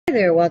Hi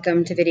there,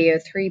 welcome to video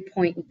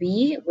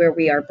 3.B, where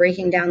we are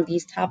breaking down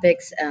these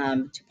topics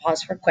to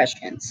pause for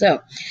questions. So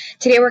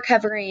today we're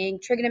covering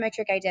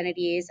trigonometric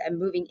identities and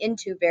moving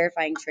into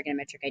verifying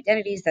trigonometric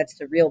identities. That's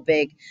the real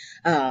big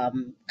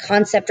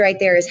concept right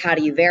there, is how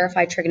do you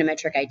verify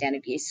trigonometric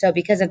identities. So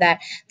because of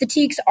that, the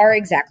TEKs are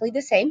exactly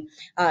the same.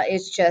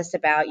 It's just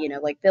about,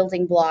 like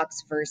building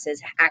blocks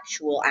versus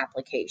actual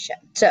application.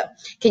 So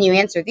can you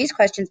answer these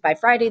questions by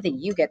Friday? Then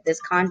you get this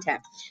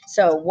content.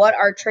 So what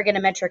are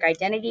trigonometric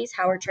identities?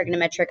 How are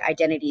trigonometric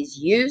identities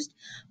used?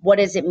 What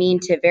does it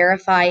mean to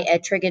verify an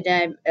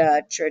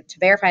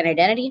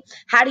identity?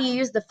 How do you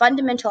use the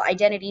fundamental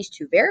identities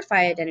to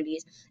verify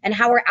identities? And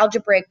how are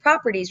algebraic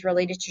properties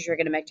related to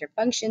trigonometric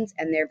functions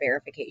and their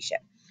verification?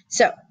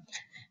 So,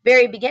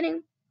 very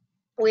beginning,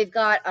 we've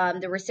got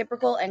the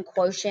reciprocal and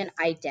quotient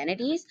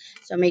identities.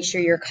 So make sure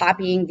you're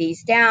copying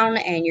these down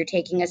and you're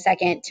taking a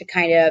second to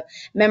kind of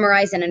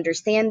memorize and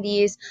understand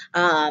these.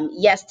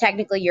 Yes,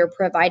 technically you're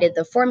provided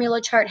the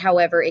formula chart.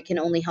 However, it can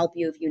only help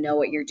you if you know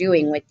what you're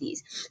doing with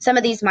these. Some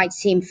of these might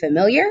seem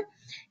familiar,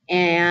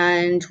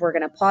 and we're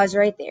going to pause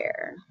right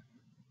there.